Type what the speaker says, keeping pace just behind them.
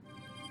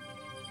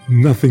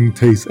Nothing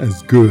tastes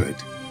as good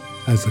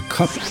as a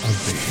cup of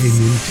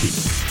Bahamian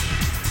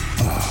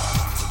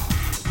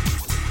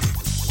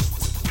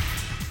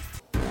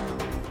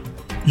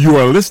tea. You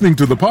are listening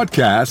to the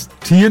podcast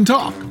Tea and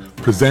Talk,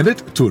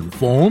 presented to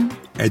inform,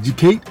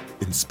 educate,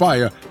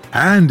 inspire,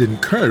 and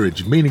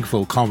encourage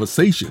meaningful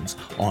conversations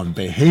on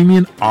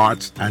Bahamian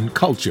arts and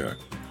culture.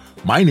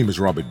 My name is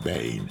Robert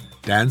Bain,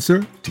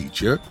 dancer,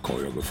 teacher,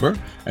 choreographer,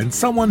 and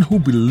someone who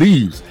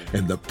believes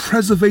in the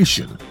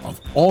preservation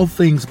of all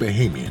things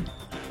Bahamian.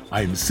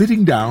 I am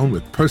sitting down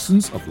with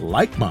persons of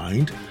like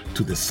mind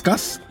to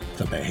discuss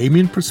the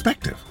Bahamian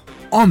perspective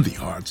on the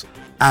arts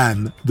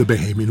and the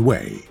Bahamian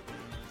way.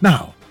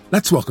 Now,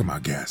 let's welcome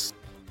our guest.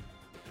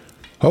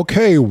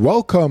 Okay,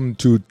 welcome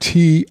to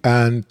Tea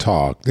and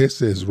Talk.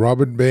 This is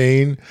Robert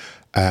Bain,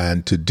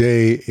 and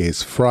today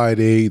is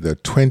Friday, the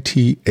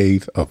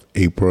 28th of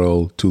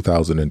April,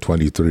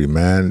 2023.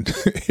 Man,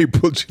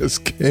 April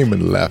just came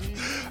and left.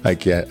 I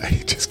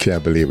just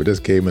can't believe it.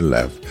 Just came and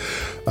left.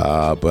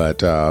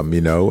 But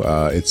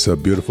it's a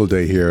beautiful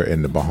day here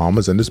in the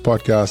Bahamas, and this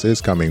podcast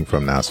is coming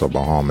from Nassau,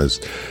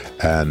 Bahamas.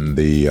 And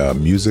the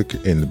music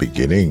in the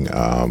beginning,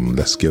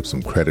 let's give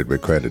some credit where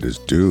credit is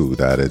due.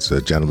 That it's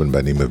a gentleman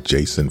by the name of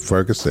Jason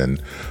Ferguson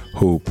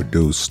who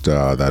produced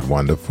that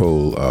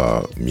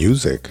wonderful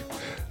music,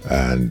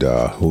 and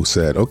who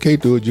said, okay,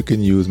 dude, you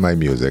can use my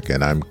music.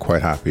 And I'm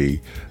quite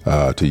happy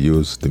to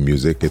use the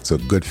music. It's a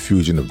good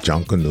fusion of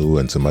Junkanoo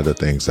and some other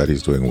things that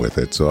he's doing with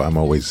it. So I'm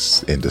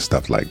always into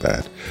stuff like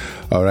that.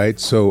 All right.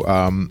 So,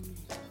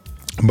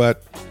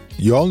 but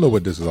you all know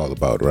what this is all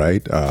about,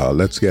 right?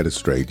 Let's get it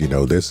straight.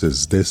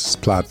 This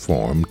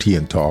platform, Tea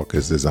and Talk,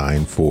 is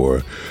designed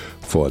for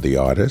the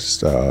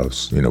artists.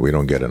 We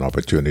don't get an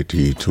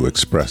opportunity to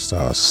express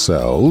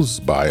ourselves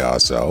by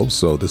ourselves.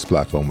 So this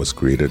platform was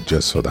created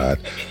just so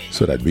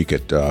that we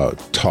could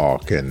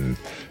talk and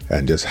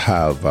just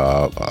have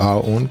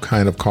our own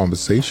kind of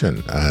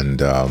conversation. And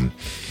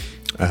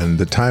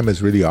the time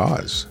is really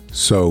ours.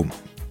 So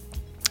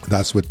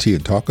that's what Tea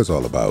and Talk is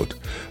all about.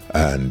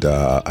 And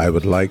I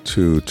would like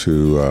to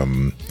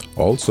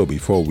also,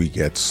 before we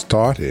get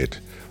started,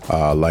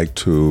 like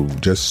to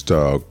just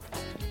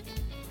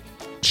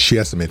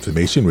share some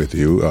information with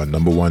you.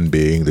 Number one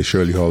being the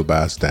Shirley Hall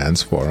Bass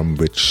Dance Forum,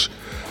 which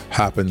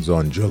happens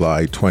on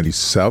July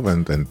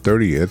 27th and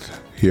 30th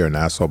here in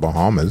Nassau,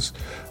 Bahamas,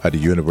 at the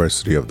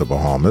University of the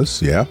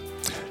Bahamas. Yeah,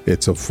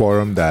 it's a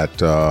forum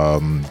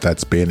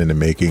that's been in the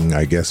making,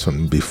 I guess,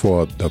 from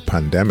before the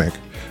pandemic.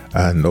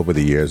 And over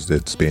the years,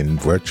 it's been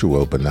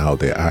virtual, but now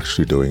they're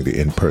actually doing the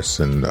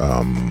in-person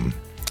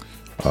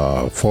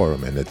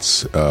forum. And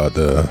it's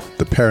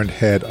the parent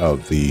head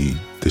of the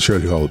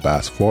Shirley Hall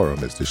Bass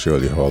Forum is the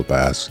Shirley Hall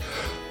Bass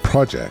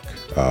Project,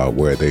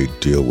 where they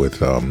deal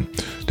with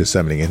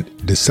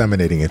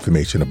disseminating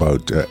information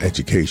about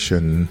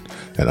education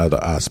and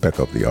other aspects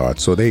of the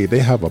arts. So they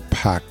have a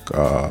pack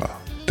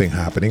thing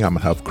happening. I'm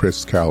going to have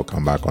Chris Carroll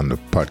come back on the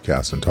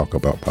podcast and talk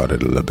about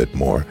it a little bit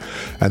more.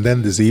 And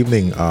then this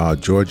evening,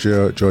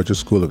 Georgia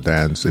School of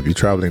Dance, if you're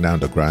traveling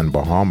down to Grand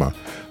Bahama,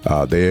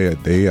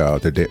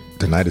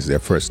 tonight is their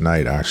first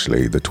night,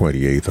 actually, the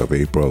 28th of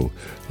April.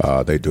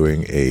 They're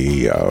doing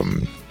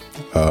an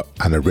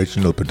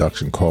original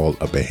production called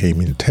A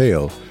Bahamian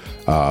Tale.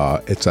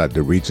 It's at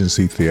the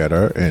Regency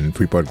Theatre in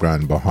Freeport,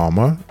 Grand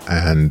Bahama,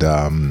 and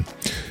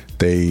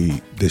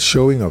the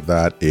showing of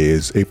that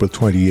is April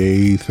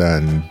 28th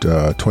and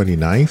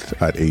 29th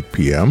at 8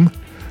 p.m.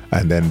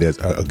 And then there's,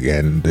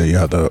 again, the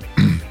other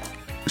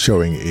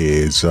showing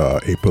is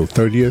April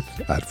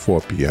 30th at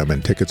 4 p.m.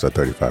 and tickets are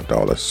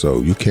 $35.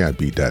 So you can't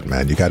beat that,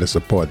 man. You got to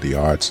support the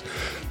arts.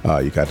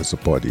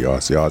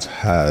 The arts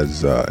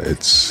has,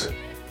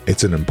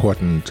 it's an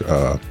important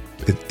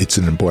it's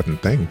an important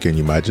thing. Can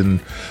you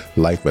imagine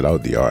life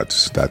without the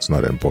arts? That's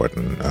not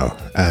important.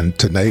 And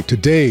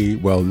today,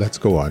 well, let's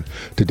go on.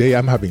 Today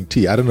I'm having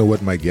tea. I don't know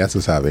what my guest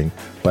is having,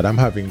 but I'm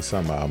having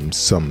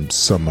some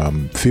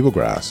fever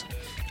grass,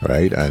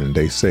 right? And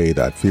they say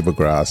that fever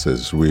grass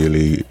is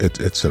really,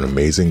 it's an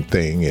amazing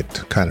thing.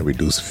 It kind of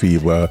reduces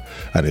fever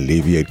and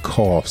alleviate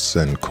coughs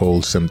and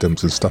cold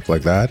symptoms and stuff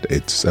like that.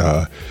 It's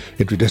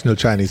in traditional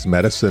Chinese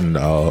medicine,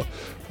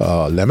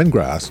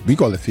 lemongrass, we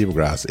call it fever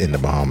grass in the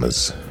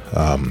Bahamas,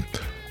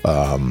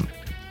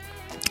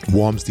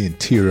 warms the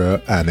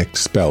interior and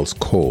expels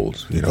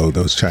cold.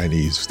 Those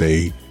Chinese,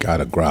 they got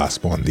a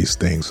grasp on these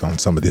things, on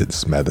some of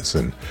this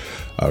medicine.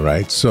 All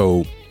right,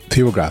 so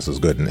fever grass is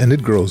good, and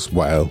it grows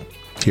wild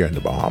here in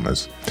the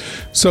Bahamas.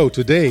 So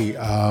today,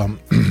 I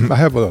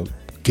have a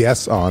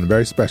guest on,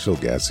 very special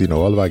guest.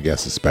 All of our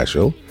guests are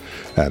special.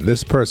 And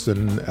this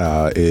person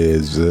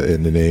is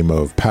in the name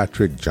of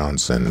Patrick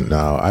Johnson.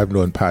 Now, I've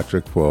known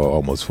Patrick for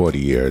almost 40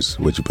 years,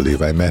 would you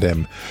believe? I met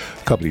him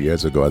a couple of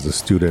years ago as a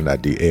student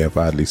at the A.F.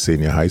 Adley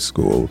Senior High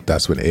School.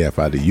 That's when A.F.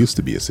 Adley used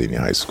to be a senior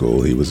high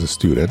school. He was a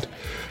student.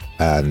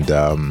 And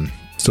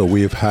so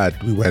we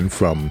went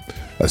from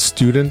a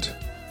student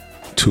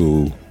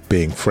to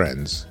being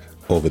friends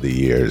over the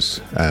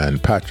years.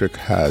 And Patrick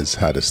has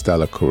had a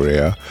stellar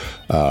career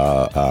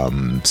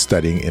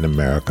studying in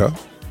America.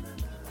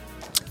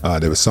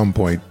 There was some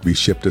point we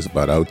shipped his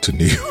butt out to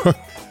New York.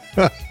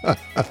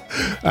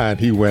 And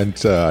he went,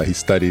 he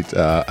studied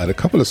at a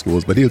couple of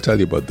schools, but he'll tell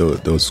you about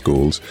those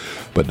schools.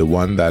 But the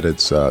one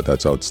that's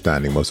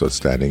outstanding, most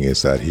outstanding,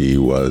 is that he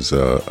was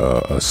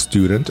a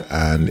student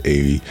and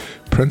a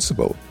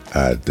principal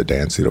at the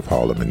Dance Theatre of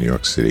Harlem in New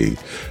York City.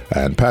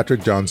 And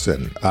Patrick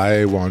Johnson,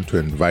 I want to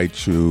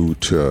invite you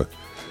to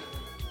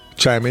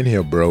chime in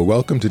here, bro.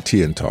 Welcome to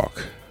Tea and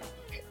Talk.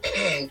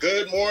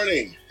 Good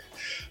morning,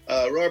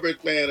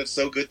 Robert, man, it's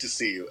so good to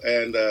see you.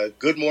 And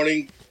good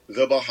morning,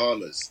 the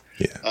Bahamas.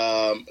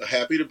 Yeah.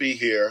 Happy to be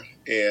here.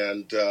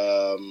 And,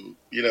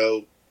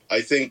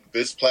 I think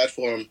this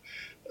platform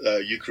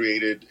you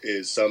created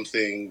is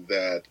something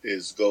that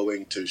is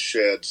going to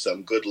shed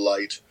some good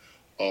light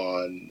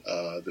on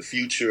the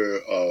future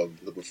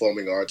of the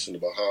performing arts in the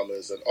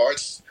Bahamas, and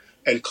arts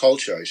and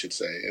culture, I should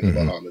say, in the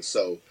Bahamas.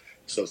 So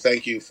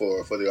thank you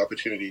for the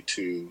opportunity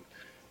to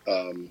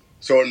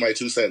throw in my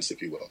 2 cents, if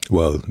you will.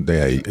 Well,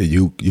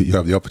 you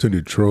have the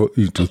opportunity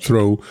to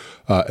throw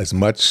as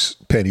much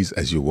pennies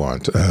as you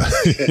want.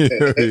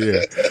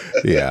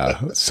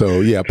 Yeah.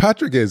 So yeah,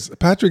 Patrick is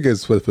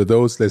for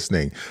those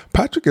listening.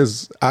 Patrick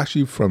is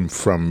actually from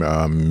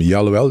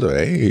Yellow Elder.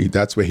 Eh?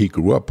 That's where he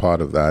grew up.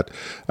 Part of that.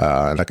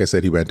 Like I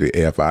said, he went to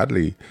A.F.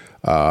 Adley.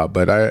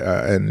 But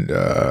I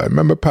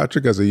remember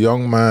Patrick as a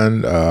young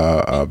man,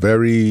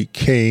 very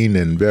keen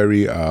and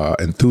very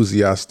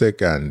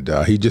enthusiastic, and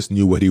he just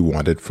knew what he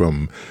wanted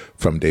from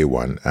day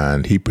one,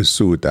 and he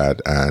pursued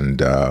that. And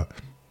the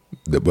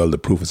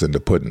proof is in the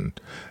pudding.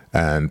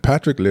 And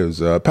Patrick lives.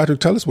 Patrick,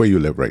 tell us where you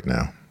live right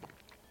now.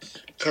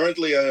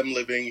 Currently, I am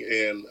living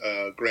in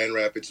Grand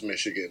Rapids,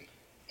 Michigan.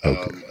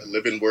 Okay. I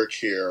live and work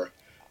here.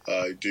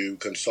 I do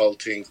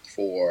consulting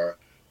for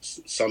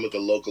some of the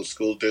local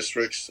school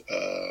districts,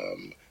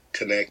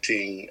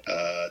 connecting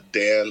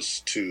dance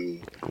to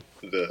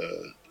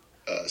the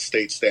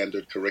state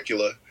standard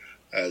curricula,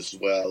 as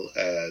well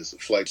as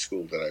flight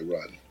school that I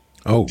run.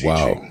 Oh,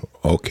 wow.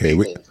 Okay.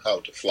 How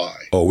to fly.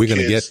 Oh, we're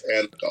going to kids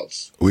and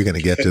adults. We're going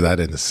to get to that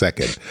in a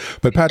second.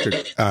 But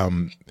Patrick,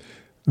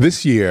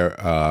 this year,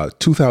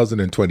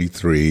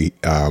 2023,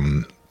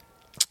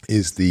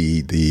 is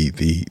the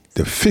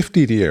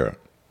 50th year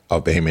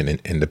of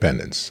Bahamian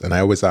independence. And I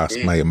always ask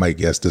my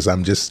guests, as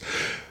I'm just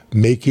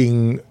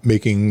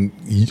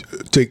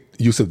take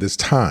use of this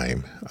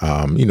time,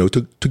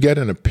 to get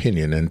an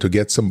opinion and to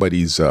get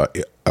somebody's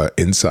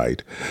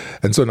insight.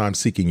 And so now I'm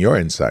seeking your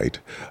insight.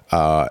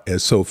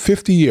 So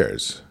 50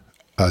 years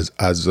as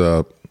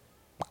an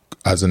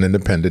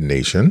independent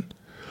nation,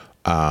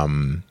 as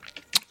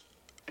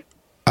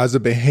a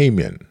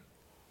Bahamian,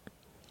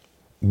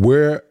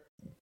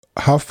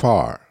 how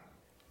far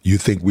you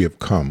think we have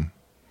come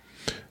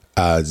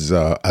as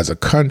a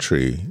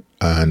country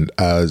and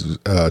as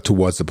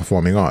towards the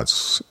performing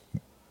arts?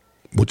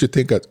 Would you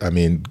think? I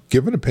mean,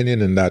 give an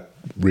opinion in that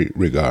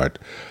regard.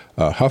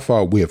 How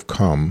far we have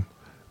come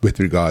with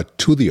regard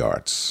to the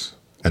arts,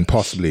 and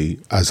possibly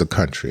as a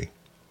country.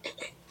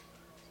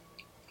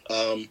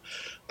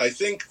 I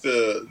think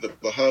the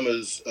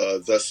Bahamas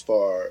thus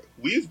far,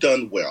 we've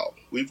done well.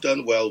 We've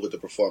done well with the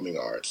performing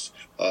arts.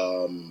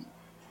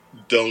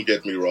 Don't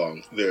get me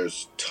wrong.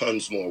 There's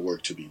tons more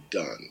work to be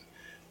done.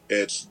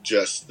 It's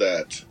just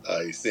that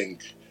I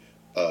think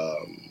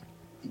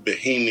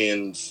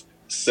Bahamians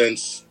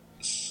since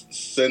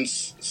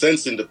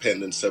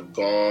independence have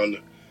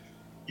gone,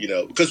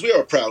 because we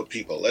are a proud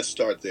people. Let's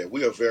start there.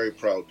 We are very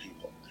proud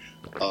people,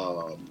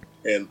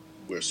 and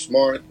we're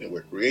smart and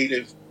we're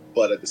creative.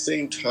 But at the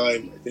same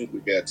time, I think we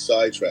get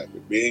sidetracked.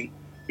 Being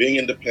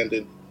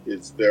independent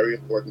is very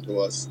important to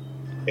us,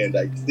 and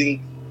I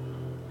think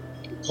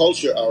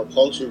our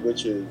culture,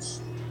 which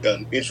is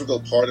an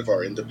integral part of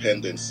our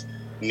independence,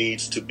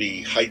 needs to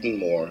be heightened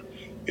more.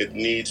 It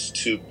needs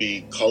to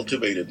be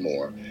cultivated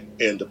more.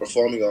 And the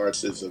performing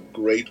arts is a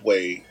great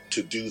way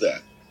to do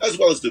that, as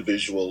well as the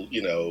visual,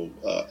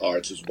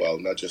 arts as well,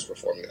 not just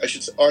performing. I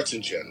should say arts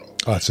in general.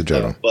 Arts in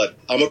general. But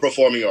I'm a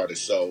performing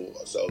artist, so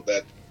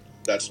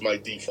that's my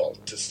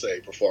default to say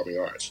performing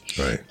arts.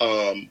 Right.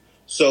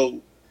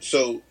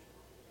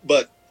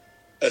 But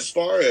as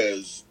far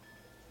as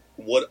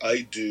what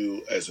I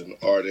do as an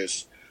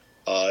artist,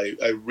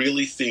 I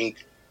really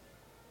think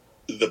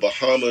the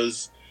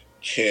Bahamas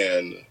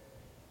can.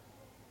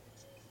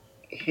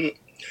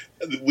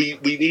 We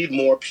need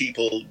more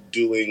people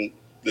doing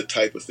the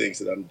type of things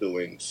that I'm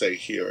doing, say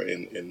here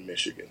in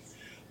Michigan,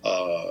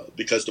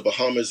 because the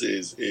Bahamas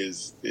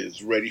is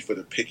ready for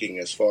the picking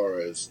as far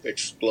as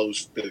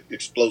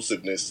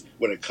explosiveness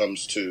when it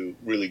comes to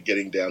really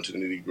getting down to the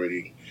nitty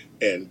gritty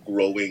and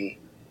growing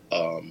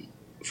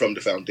from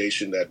the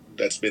foundation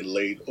that's been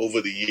laid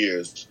over the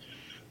years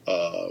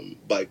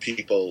by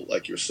people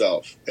like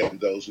yourself and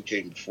those who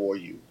came before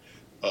you.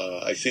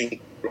 I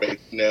think right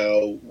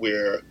now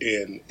we're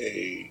in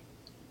a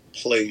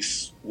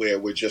place where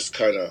we're just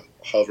kind of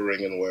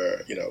hovering, and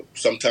where,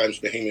 sometimes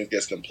Bahamians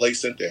get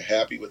complacent. They're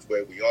happy with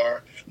where we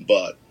are,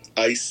 but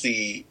I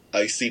see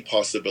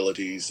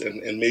possibilities,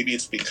 and maybe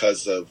it's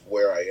because of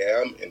where I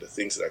am and the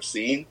things that I've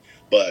seen,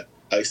 but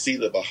I see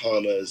the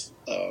Bahamas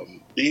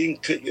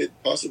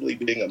possibly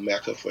being a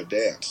mecca for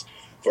dance.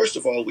 First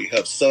of all, we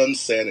have sun,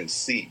 sand, and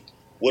sea.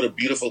 What a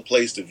beautiful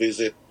place to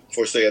visit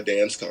for, say, a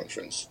dance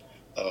conference.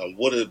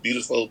 What a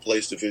beautiful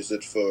place to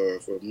visit for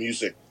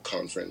music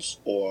conference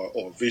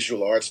or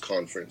visual arts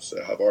conference.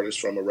 Have artists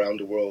from around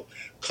the world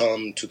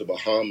come to the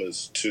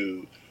Bahamas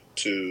to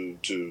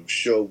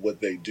show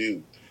what they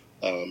do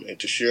and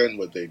to share in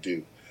what they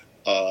do.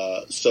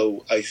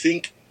 So I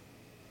think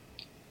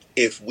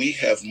if we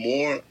have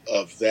more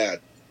of that,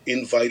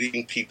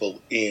 inviting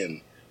people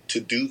in to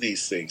do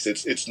these things,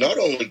 it's not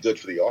only good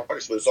for the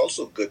artists, but it's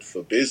also good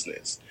for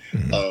business.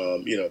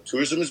 Mm-hmm.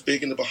 Tourism is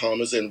big in the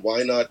Bahamas, and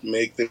why not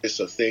make this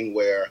a thing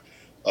where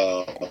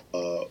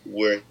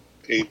we're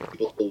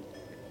able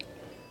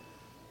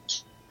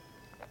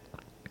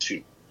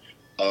to.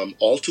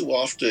 All too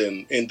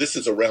often, and this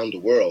is around the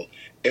world,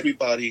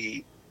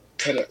 everybody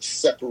kind of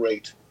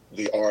separate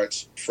the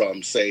arts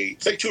from, say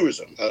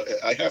tourism.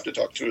 I have to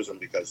talk tourism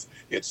because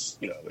it's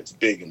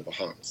big in the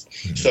Bahamas.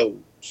 Mm-hmm.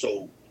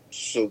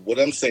 So what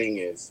I'm saying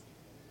is,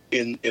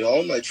 in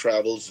all my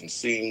travels and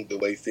seeing the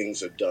way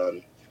things are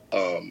done,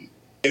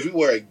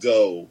 everywhere I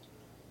go,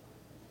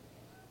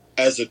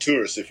 as a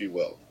tourist, if you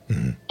will,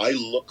 mm-hmm. I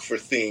look for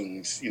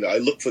things. I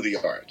look for the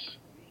art.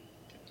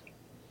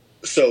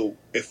 So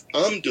if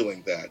I'm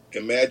doing that,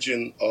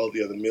 imagine all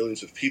the other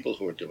millions of people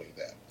who are doing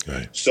that.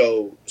 Right.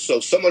 So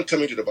someone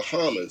coming to the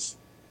Bahamas,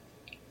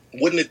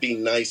 wouldn't it be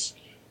nice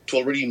to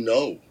already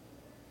know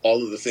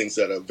all of the things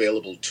that are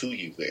available to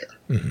you there?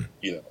 Mm-hmm.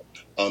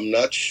 I'm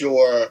not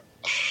sure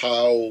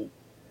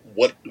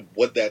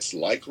what that's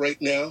like right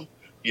now.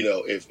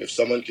 If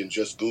someone can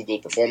just Google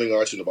performing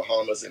arts in the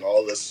Bahamas and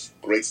all this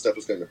great stuff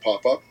is going to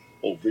pop up,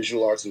 or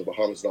visual arts in the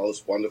Bahamas and all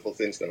this wonderful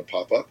things going to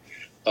pop up.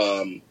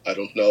 I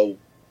don't know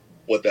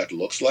what that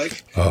looks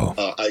like. Oh.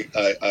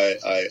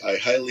 I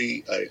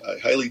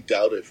highly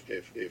doubt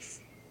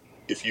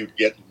if you'd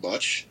get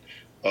much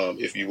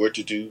if you were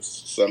to do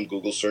some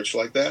Google search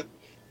like that.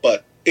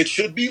 But it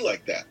should be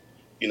like that.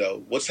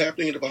 What's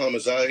happening in the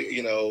Bahamas?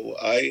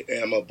 I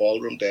am a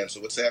ballroom dancer.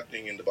 What's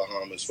happening in the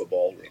Bahamas for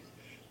ballroom?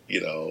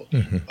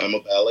 Mm-hmm. I'm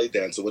a ballet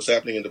dancer. What's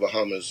happening in the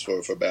Bahamas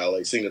for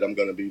ballet? Seeing that I'm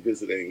going to be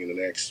visiting in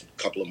the next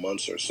couple of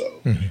months or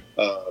so.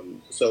 Mm-hmm.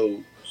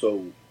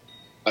 So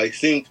I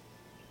think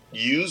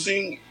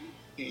using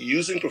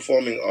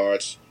performing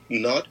arts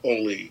not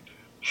only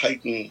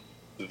heighten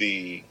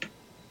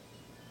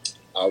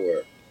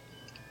our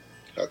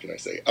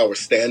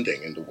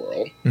standing in the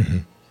world, mm-hmm.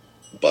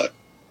 but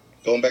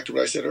going back to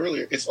what I said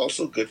earlier, it's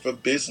also good for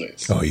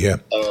business. Oh yeah.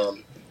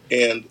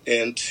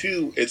 And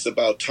two, it's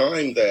about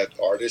time that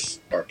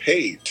artists are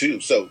paid too.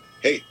 So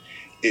hey,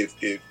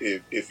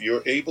 if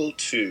you're able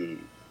to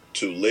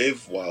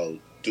live while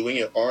doing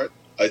your art,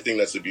 I think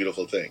that's a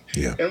beautiful thing.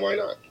 Yeah. And why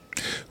not?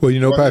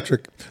 Well,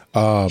 Patrick,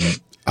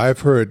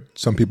 I've heard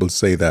some people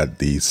say that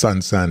the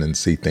sun, sand, and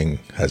sea thing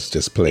has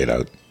just played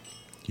out.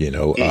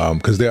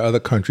 Because there are other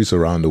countries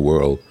around the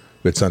world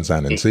with sun,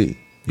 sand, and sea.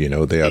 There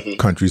are mm-hmm.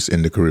 countries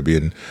in the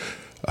Caribbean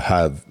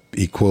have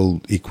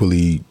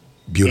equally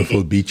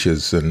beautiful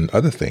beaches and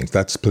other things.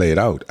 That's played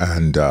out.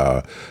 And,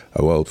 for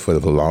a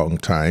long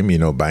time,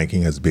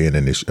 banking has been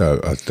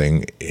a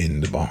thing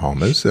in the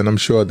Bahamas. And I'm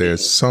sure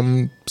there's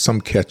some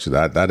catch to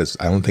that. That is,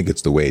 I don't think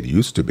it's the way it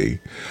used to be.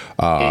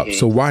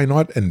 So why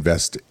not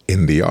invest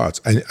in the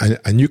arts?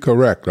 And you're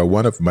correct.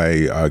 One of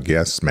my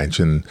guests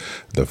mentioned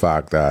the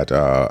fact that,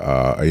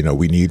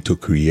 we need to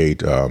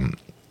create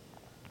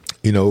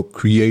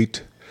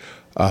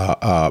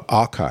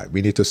archive.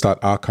 We need to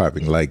start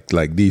archiving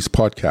like these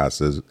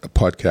podcasts.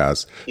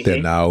 Mm-hmm.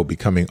 They're now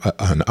becoming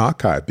an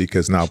archive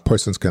because now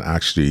persons can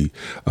actually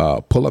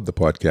pull up the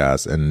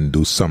podcast and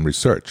do some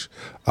research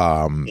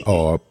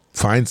or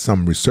find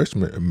some research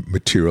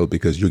material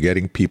because you're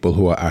getting people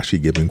who are actually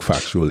giving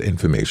factual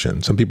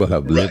information. Some people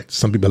have lived. Right.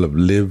 Some people have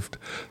lived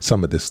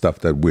some of this stuff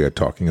that we're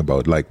talking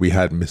about. Like we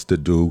had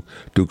Mr.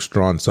 Duke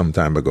Strawn some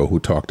time ago who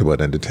talked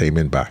about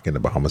entertainment back in the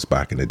Bahamas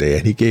back in the day,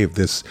 and he gave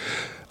this.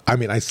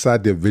 I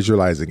sat there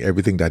visualizing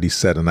everything that he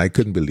said, and I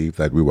couldn't believe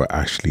that we were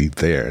actually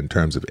there in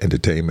terms of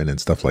entertainment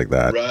and stuff like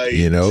that. Right.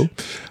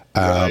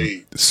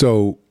 Right.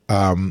 So,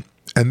 and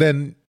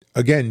then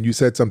again, you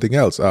said something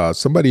else.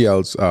 Somebody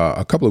else,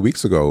 a couple of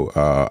weeks ago,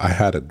 I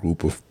had a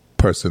group of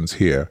persons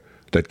here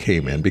that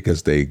came in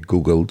because they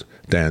Googled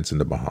dance in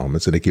the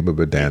Bahamas, and they came up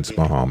with Dance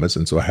Bahamas,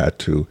 and so I had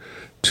to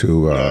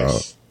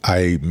nice.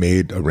 I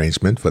made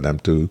arrangement for them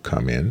to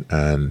come in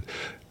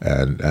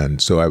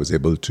and so I was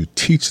able to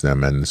teach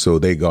them, and so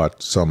they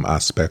got some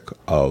aspect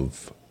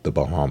of the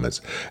Bahamas.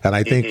 And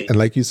I think, and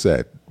like you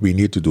said, we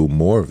need to do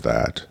more of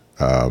that.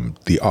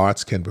 The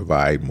arts can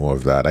provide more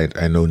of that.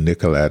 I know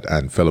Nicolette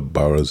and Philip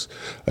Burrows,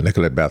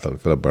 Nicolette Bethel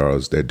and Philip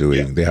Burrows,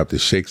 they have the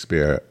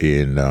Shakespeare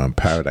in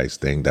Paradise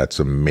thing.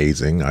 That's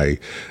amazing. I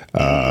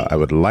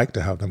would like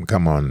to have them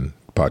come on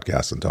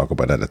podcast and talk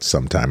about that at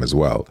some time as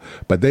well.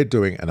 But they're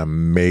doing an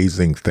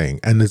amazing thing.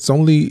 And it's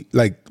only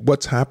like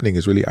what's happening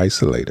is really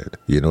isolated.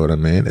 You know what I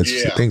mean?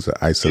 Things are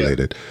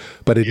isolated.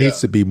 But it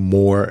needs to be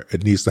more,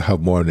 it needs to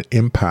have more of an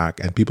impact.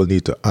 And people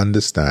need to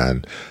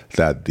understand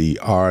that the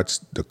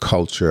arts, the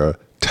culture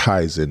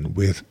ties in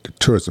with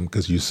tourism,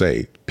 because you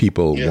say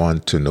people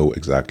want to know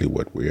exactly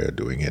what we are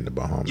doing in the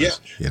Bahamas. Yeah.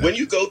 You know? When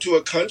you go to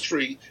a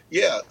country,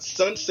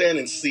 sun, sand,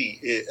 and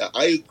sea,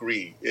 I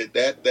agree.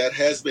 That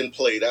has been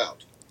played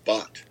out.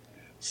 But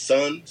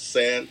sun,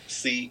 sand,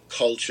 sea,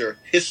 culture,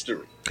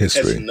 history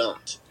has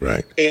not.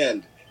 Right.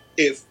 And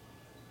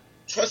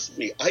trust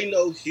me, I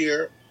know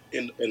here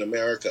in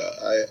America,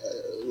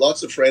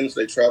 lots of friends,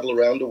 they travel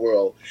around the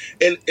world.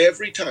 And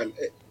every time,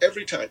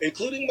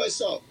 including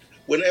myself,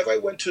 whenever I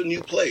went to a new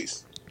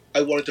place,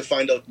 I wanted to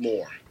find out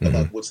more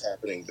about what's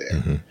happening there.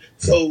 Mm-hmm.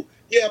 So,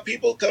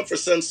 people come for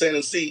sun, sand,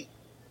 and sea,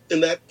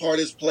 and that part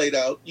is played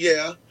out,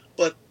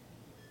 but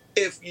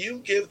if you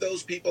give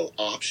those people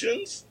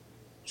options,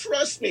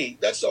 trust me,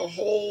 that's a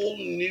whole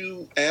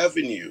new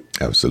avenue.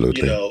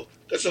 Absolutely. You know,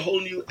 that's a whole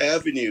new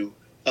avenue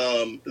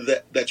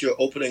that you're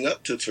opening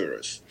up to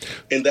tourists.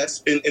 And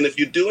if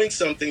you're doing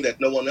something that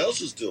no one else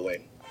is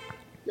doing,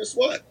 guess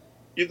what?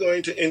 You're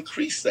going to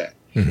increase that.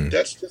 Mm-hmm.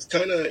 That's just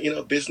kind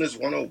of, business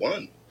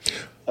 101.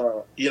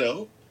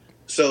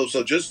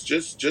 So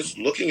just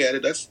looking at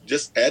it, that's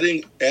just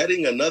adding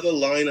another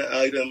line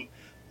item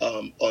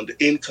on the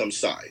income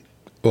side.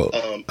 Well,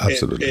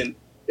 absolutely.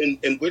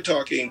 And we're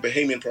talking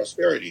Bahamian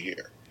prosperity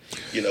here.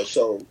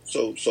 So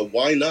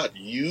why not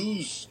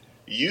use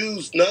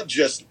not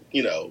just,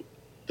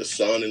 the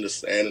sun and the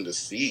sand and the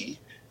sea,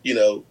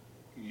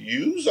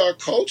 use our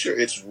culture.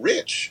 It's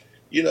rich,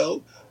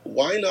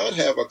 Why not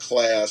have a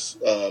class,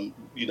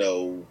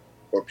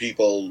 or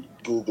people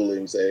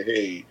Googling, say,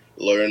 hey,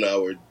 learn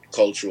our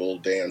cultural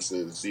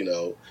dances,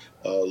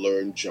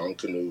 learn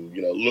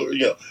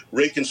Jonkanu,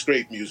 rake and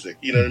scrape music,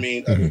 you know what I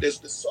mean? Mm-hmm. I mean,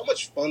 there's so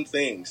much fun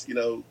things,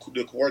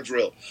 the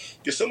quadrille.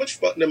 There's so much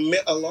fun,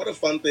 a lot of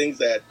fun things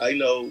that I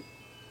know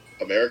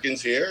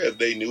Americans here, if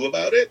they knew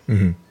about it,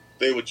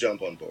 they would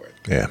jump on board.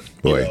 Yeah,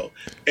 boy.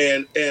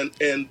 And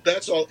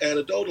that's all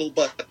anecdotal,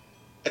 but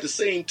at the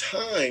same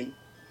time,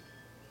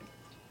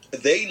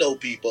 they know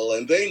people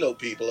and they know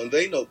people and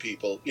they know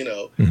people,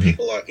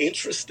 people are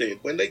interested.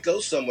 When they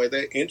go somewhere,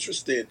 they're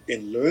interested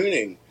in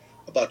learning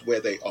about where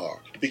they are.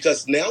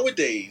 Because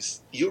nowadays,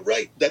 you're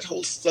right, that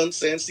whole sun,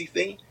 sand, sea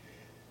thing,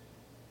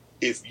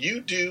 if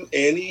you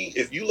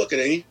look at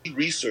any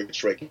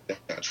research right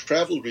now,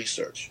 travel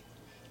research,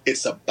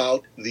 it's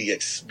about the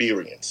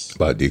experience.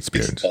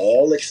 It's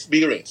all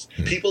experience.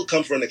 Mm-hmm. People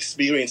come for an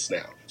experience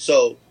now.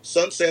 So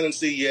sun, sand, and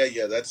sea,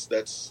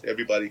 that's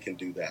everybody can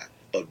do that.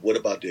 But what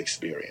about the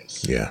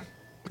experience? Yeah,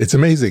 it's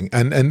amazing,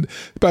 and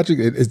Patrick,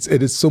 it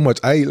is so much.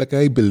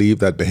 I believe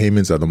that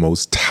Bahamians are the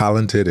most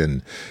talented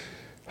and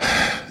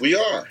we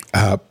are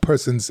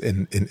persons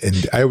in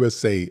I will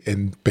say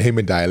in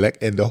Bahamian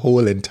dialect in the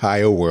whole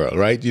entire world,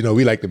 right?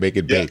 We like to make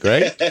it big,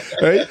 right?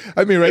 Right?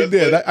 I mean, right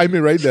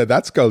there,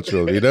 that's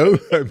cultural. I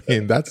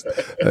mean, that's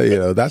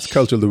that's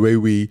cultural. The way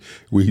we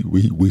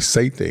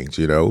say things,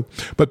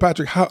 But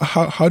Patrick,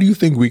 how do you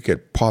think we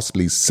could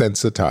possibly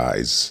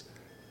sensitize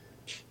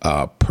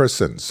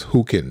persons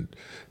who can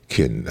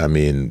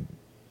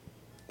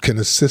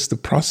assist the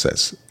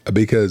process?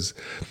 Because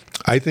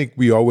I think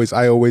I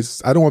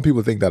don't want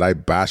people to think that I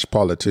bash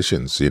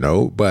politicians,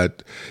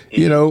 but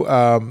they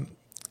are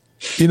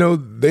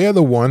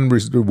the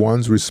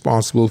ones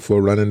responsible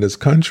for running this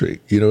country.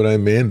 You know what I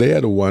mean? They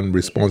are the one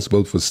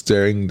responsible for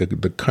steering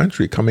the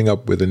country, coming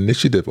up with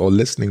initiative or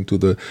listening to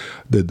the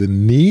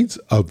needs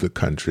of the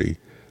country,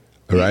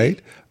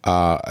 right?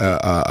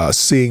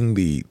 Seeing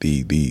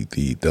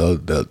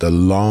the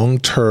long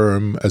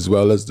term as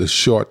well as the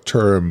short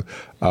term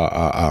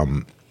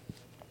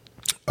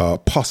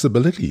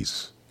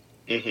possibilities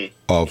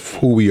of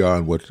who we are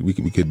and what we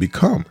could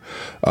become.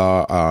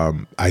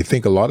 I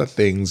think a lot of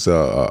things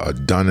are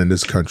done in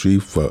this country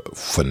for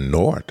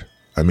naught.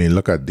 I mean,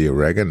 look at the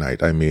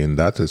oregonite. I mean,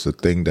 that is a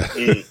thing that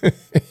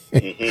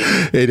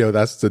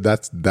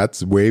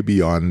that's way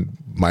beyond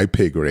my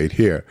pay grade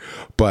here.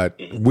 But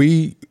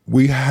we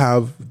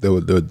have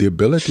the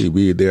ability.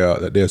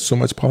 There's so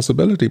much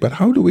possibility. But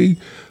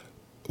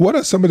what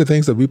are some of the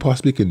things that we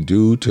possibly can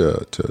do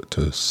to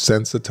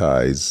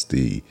sensitize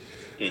the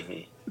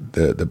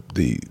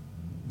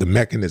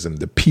mechanism,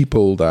 the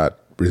people that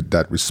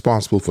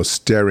responsible for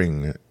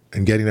steering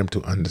and getting them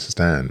to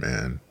understand,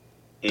 man,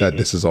 that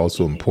this is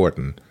also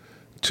important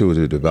to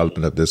the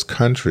development of this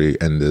country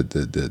and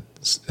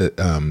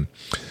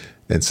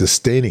and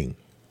sustaining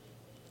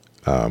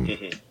our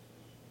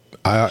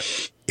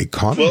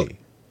economy.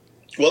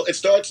 Well, it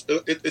starts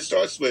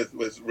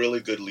with really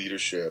good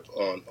leadership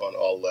on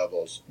all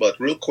levels. But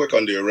real quick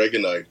on the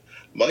oregonite,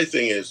 my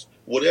thing is,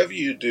 whatever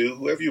you do,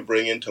 whoever you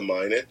bring in to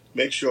mine it,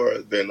 make sure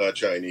they're not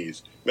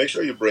Chinese. Make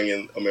sure you bring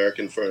in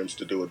American firms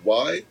to do it.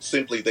 Why?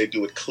 Simply, they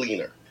do it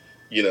cleaner.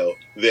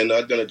 They're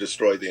not going to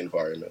destroy the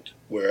environment,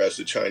 whereas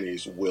the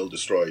Chinese will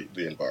destroy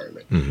the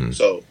environment. Mm-hmm.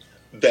 So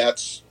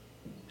that's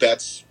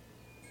that's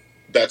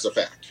a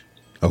fact.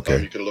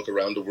 Okay. You can look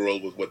around the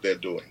world with what they're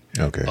doing.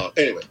 Okay.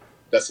 Anyway,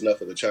 that's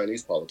enough of the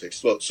Chinese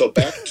politics. So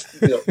back,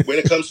 when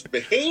it comes to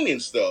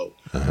Bahamians, though,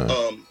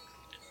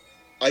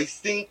 I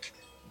think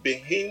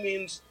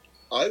Bahamians,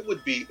 I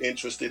would be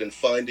interested in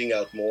finding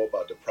out more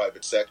about the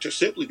private sector,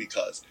 simply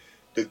because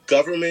the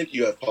government,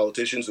 you have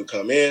politicians who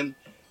come in,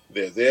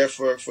 they're there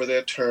for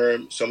their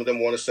term. Some of them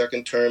want a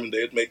second term, and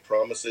they'd make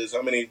promises.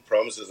 How many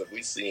promises have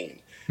we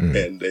seen?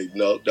 And they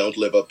don't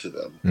live up to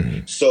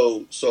them.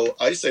 So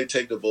I say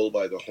take the bull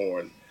by the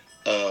horn.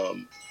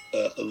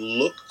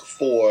 Look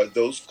for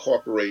those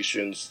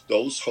corporations,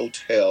 those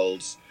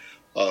hotels,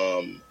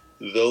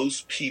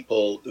 those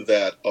people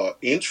that are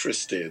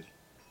interested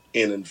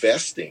in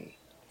investing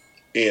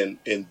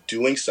in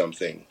doing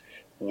something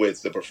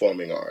with the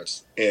performing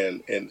arts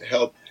and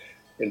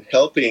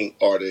helping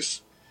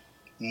artists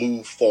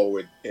move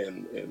forward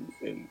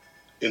in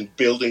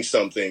building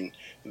something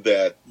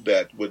that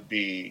would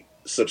be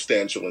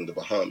substantial in the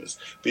Bahamas.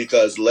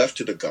 Because left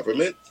to the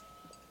government,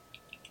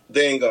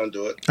 they ain't gonna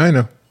do it. I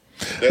know.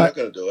 They're not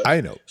gonna do it.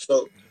 I know.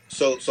 So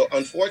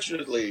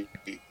unfortunately,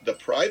 the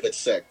private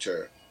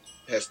sector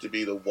has to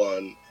be the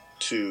one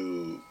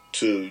to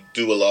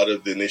do a lot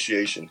of the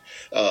initiation.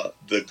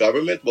 The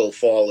government will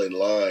fall in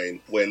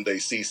line when they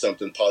see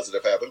something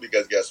positive happen,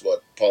 because guess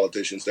what?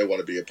 Politicians, they want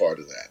to be a part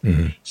of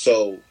that.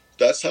 So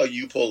that's how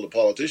you pull the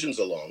politicians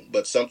along.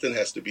 But something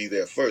has to be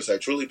there first. I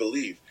truly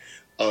believe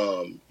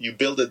you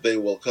build it, they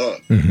will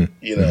come.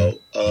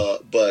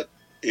 But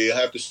you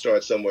have to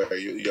start somewhere.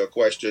 Your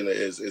question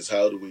is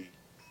how do we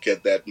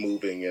get that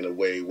moving in a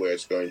way where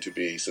it's going to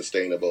be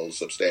sustainable,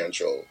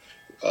 substantial?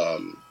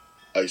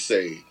 I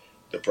say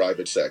the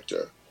private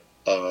sector.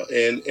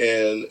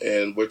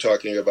 And we're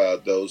talking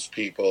about those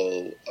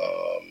people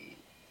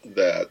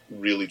that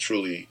really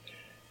truly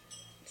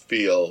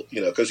feel,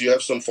 because you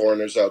have some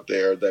foreigners out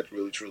there that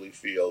really truly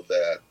feel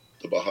that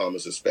the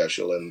Bahamas is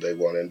special and they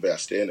want to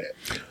invest in it.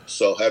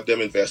 So have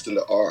them invest in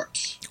the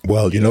arts.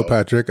 Well,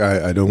 Patrick,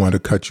 I don't want to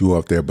cut you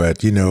off there,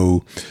 but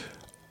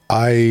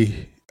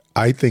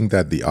I think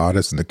that the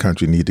artists in the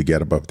country need to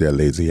get above their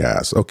lazy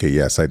ass. Okay,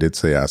 yes, I did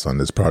say ass on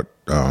this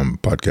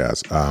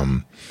podcast.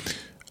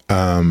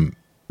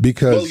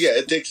 Because, well, yeah,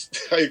 it takes.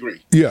 I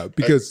agree. Yeah,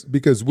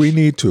 because we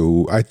need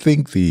to. I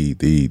think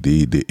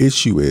the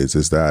issue is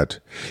that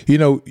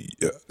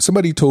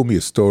somebody told me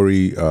a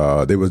story.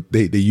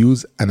 They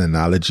use an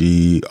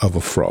analogy of a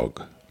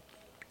frog,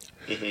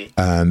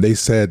 and they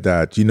said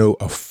that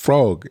a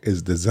frog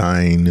is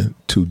designed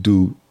to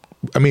do.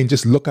 I mean,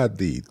 just look at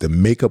the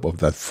makeup of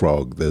that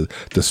frog,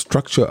 the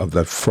structure of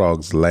that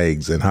frog's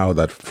legs, and how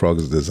that frog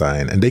is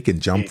designed, and they can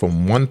jump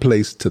from one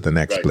place to the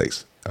next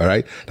place. All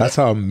right. That's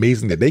how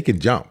amazing that they can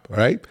jump. All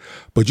right.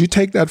 But you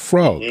take that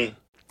frog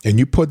and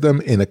you put them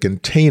in a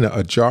container,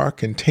 a jar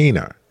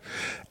container,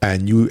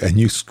 and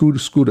you screw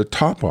the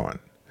top on.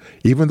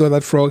 Even though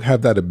that frog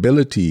have that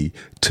ability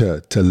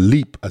to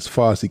leap as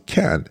far as he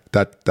can,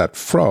 that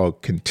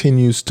frog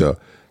continues to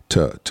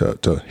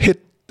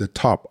hit the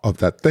top of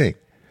that thing.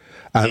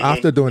 And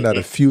after doing that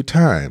a few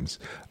times,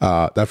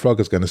 that frog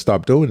is going to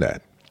stop doing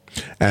that.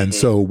 And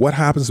so what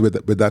happens with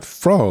that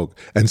frog,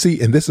 and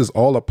this is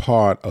all a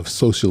part of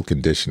social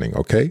conditioning,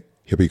 okay?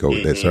 Here we go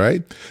with this, all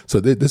right? So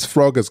this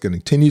frog is going to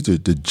continue to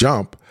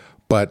jump,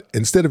 but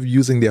instead of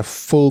using their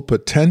full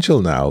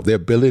potential now, their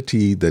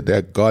ability,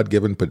 their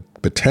God-given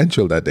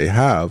potential that they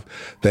have,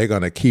 they're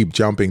going to keep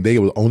jumping. They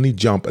will only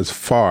jump as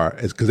far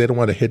as, because they don't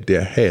want to hit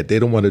their head. They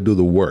don't want to do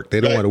the work. They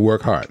don't want to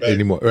work hard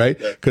anymore, right?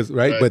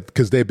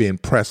 Because they're being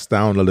pressed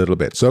down a little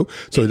bit. So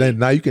then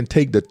now you can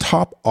take the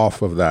top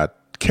off of that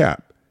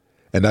cap,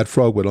 and that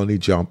frog would only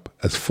jump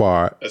as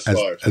far as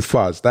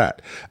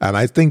that. And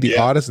I think the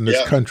artists in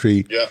this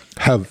country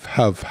have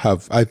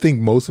I think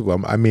most of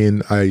them, I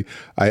mean, I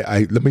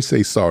let me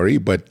say sorry,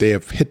 but they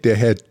have hit their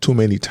head too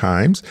many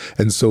times.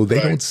 And so they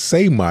don't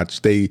say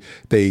much. They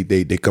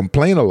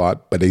complain a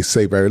lot, but they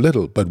say very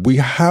little. But we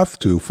have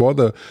to, for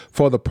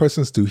the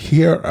persons to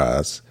hear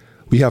us,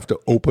 we have to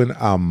open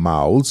our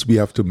mouths. We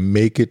have to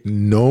make it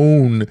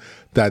known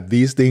that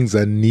these things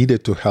are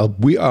needed to help.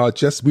 We are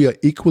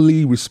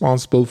equally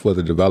responsible for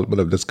the development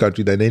of this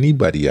country than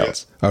anybody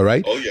else. All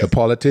right? Oh, yeah. The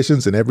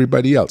politicians and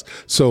everybody else.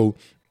 So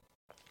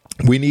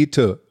we need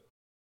to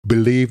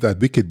believe that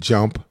we could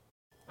jump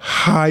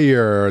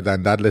higher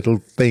than that little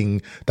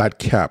thing, that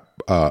cap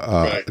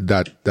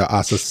that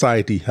our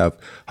society have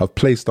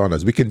placed on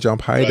us. We can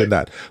jump higher than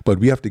that, but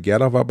we have to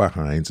get off our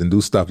behinds and do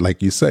stuff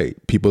like you say.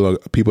 People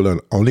are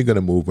only going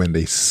to move when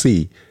they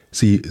see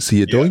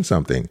you doing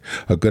something.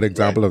 A good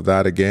example of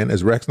that again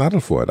is Rex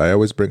Nadelford. I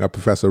always bring up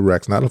Professor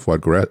Rex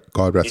Nadelford,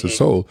 God rest his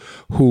soul,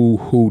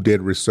 who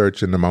did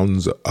research in the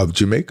mountains of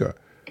Jamaica.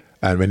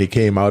 And when he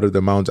came out of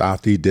the mountains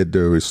after he did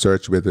the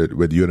research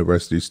with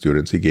university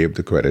students, he gave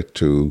the credit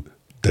to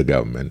the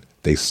government.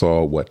 They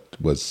saw what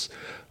was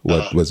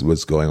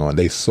going on.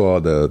 They saw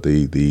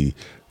the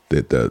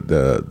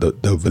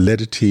the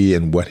validity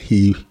in what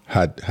he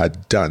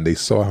had done. They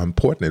saw how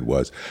important it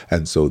was,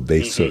 and so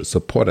they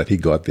supported. He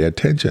got their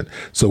attention.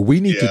 So we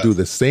need to do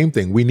the same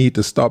thing. We need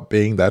to stop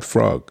being that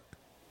frog.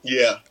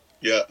 Yeah,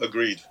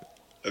 agreed.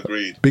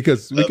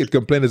 Because we could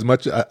complain as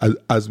much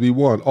as we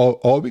want.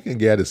 All we can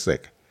get is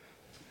sick.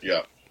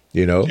 Yeah.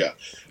 You know. Yeah.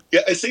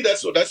 And see,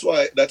 that's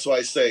why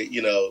I say,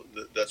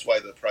 that's why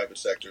the private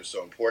sector is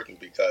so important,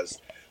 because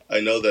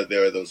I know that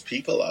there are those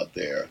people out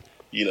there.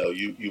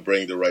 You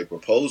bring the right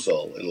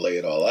proposal and lay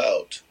it all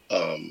out,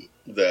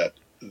 that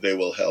they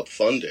will help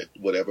fund it,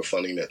 whatever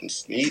funding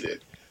that's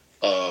needed,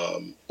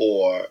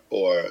 or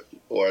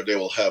they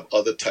will have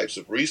other types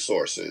of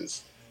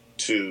resources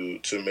to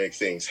make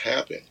things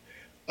happen.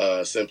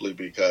 Simply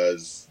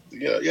because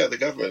the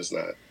government is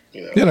not.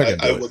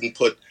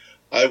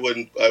 I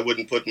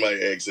wouldn't put my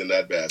eggs in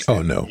that basket.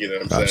 Oh no, you know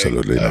what I'm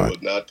absolutely saying? not. I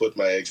would not put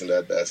my eggs in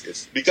that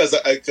basket because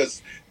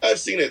I've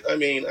seen it. I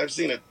mean, I've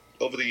seen it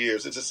over the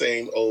years. It's the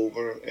same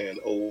over and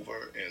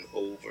over and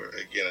over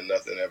again, and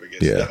nothing ever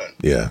gets done.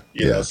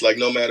 It's like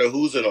no matter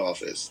who's in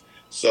office.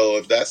 So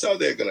if that's how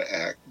they're going to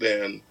act,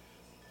 then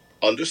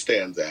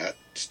understand that.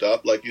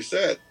 Stop, like you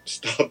said,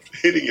 stop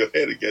hitting your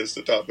head against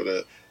the top of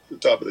the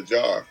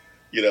jar.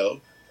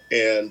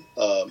 And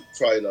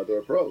try another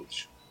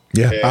approach.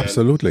 Yeah,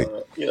 absolutely.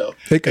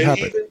 It can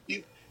happen.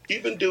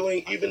 Even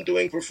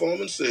doing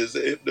performances,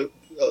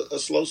 a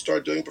slow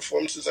start doing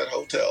performances at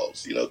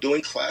hotels.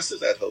 Doing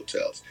classes at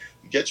hotels.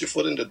 Get your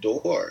foot in the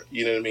door.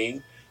 You know what I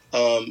mean?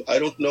 I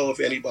don't know if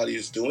anybody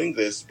is doing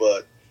this,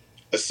 but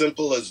as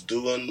simple as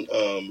doing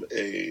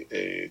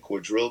a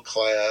quadrille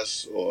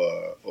class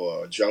or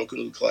a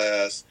junkanoo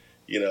class.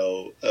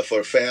 For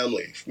a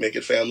family, make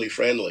it family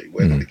friendly,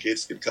 where the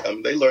kids can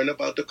come. They learn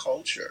about the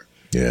culture.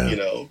 Yeah.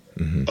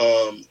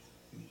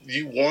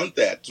 You want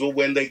that. So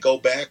when they go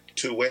back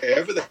to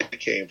wherever they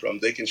came from,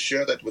 they can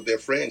share that with their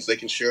friends. They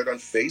can share it on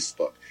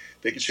Facebook.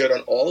 They can share it on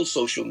all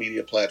social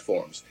media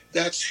platforms.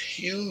 That's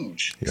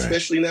huge,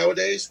 especially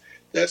nowadays.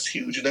 That's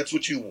huge, and that's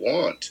what you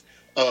want.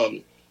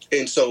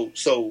 And so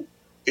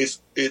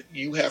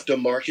you have to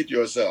market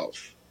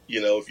yourself.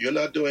 If you're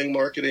not doing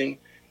marketing,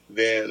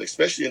 then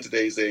especially in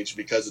today's age,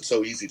 because it's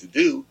so easy to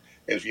do,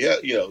 and if you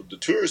have, the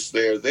tourists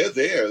they're there,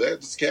 they're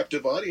this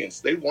captive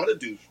audience. They want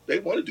to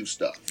do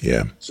stuff.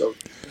 Yeah. So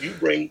you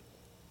bring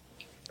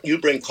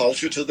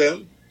culture to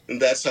them, and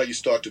that's how you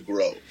start to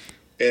grow.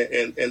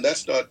 And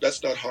that's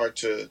not hard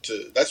to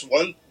that's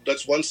one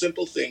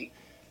simple thing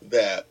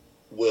that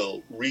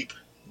will reap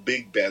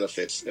big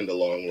benefits in the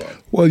long run.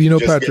 Well,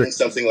 just Patrick, getting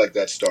something like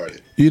that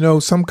started.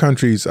 Some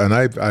countries, and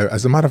I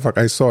as a matter of fact,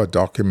 I saw a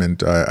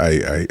document.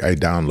 I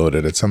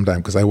downloaded it sometime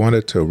because I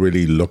wanted to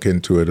really look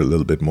into it a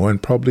little bit more,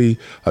 and probably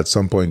at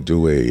some point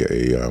do a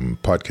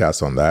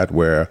podcast on that.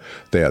 Where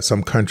there are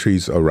some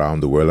countries around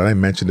the world, and I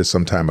mentioned this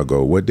some time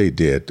ago. What they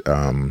did,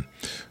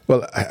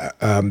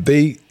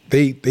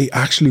 They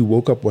actually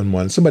woke up one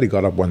morning. Somebody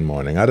got up one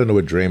morning. I don't know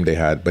what dream they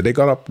had, but they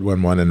got up one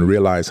morning and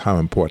realized how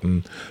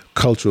important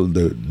cultural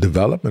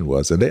development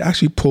was. And they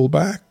actually pulled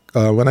back.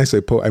 When I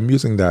say pull, I'm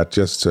using that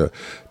just to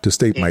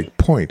state my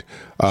point.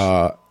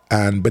 But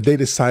they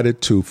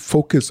decided to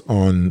focus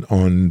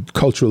on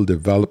cultural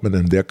development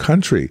in their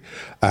country.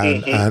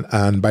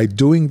 And by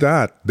doing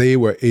that, they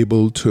were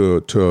able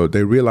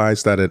they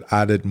realized that it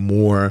added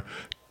more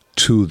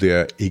to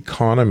their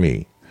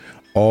economy.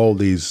 All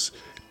these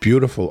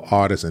beautiful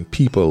artists and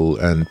people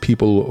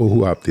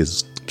who have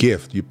this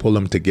gift, you pull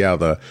them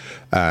together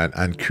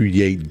and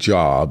create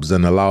jobs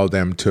and allow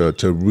them to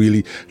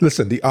really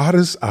listen. The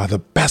artists are the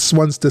best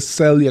ones to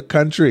sell your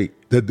country.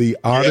 The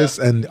artists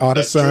and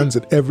artisans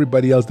and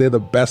everybody else, they're the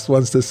best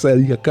ones to sell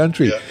your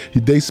country.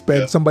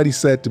 Yeah. Somebody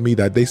said to me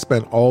that they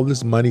spend all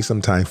this money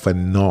sometimes for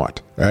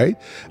naught, right?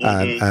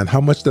 And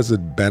how much does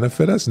it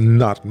benefit us?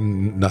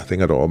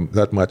 Nothing at all,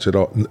 not much at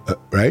all,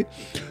 right?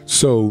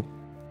 So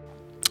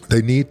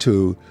they need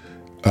to,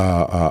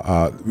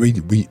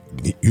 you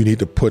need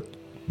to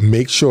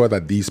make sure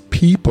that these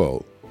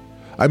people,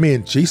 a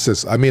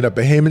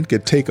Bahamian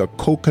could take a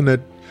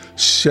coconut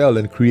shell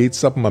and create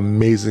something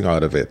amazing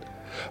out of it.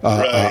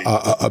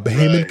 A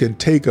Bahamian can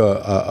take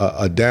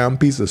a damn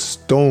piece of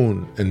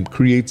stone and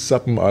create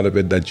something out of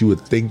it that you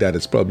would think that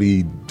it's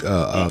probably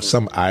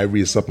some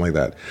ivory or something like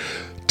that.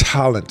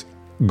 Talent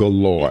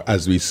galore,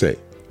 as we say.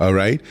 All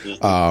right,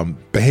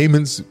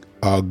 Bahamians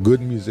are good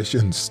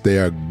musicians.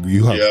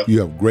 You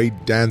have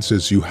great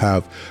dancers. You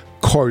have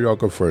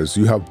choreographers.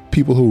 You have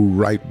people who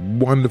write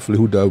wonderfully,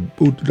 who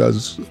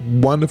does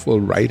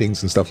wonderful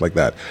writings and stuff like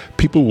that.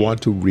 People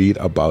want to read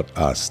about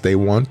us. They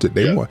want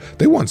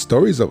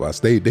stories of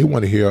us. They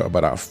want to hear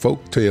about our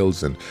folk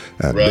tales and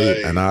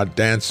our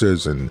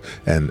dancers and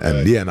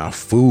our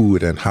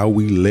food and how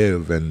we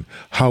live and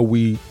how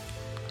we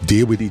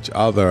deal with each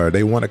other.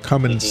 They want to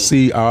come and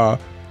see our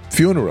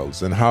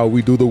funerals and how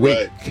we do the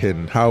wake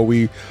and how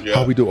we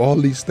do all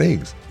these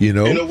things, In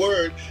a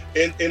word,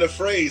 in a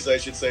phrase, I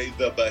should say,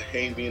 the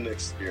Bahamian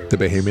experience. The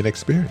Bahamian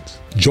experience.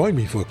 Join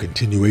me for a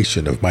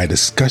continuation of my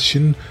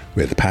discussion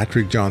with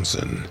Patrick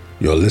Johnson.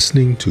 You're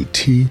listening to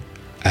Tea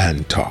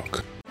and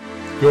Talk.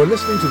 You're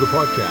listening to the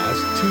podcast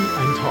Tea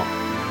and Talk.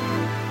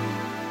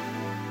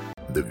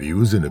 The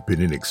views and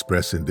opinion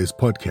expressed in this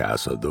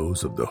podcast are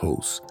those of the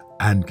hosts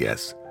and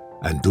guests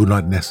and do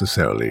not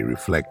necessarily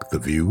reflect the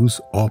views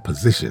or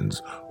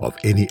positions of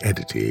any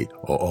entity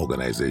or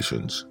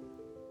organizations.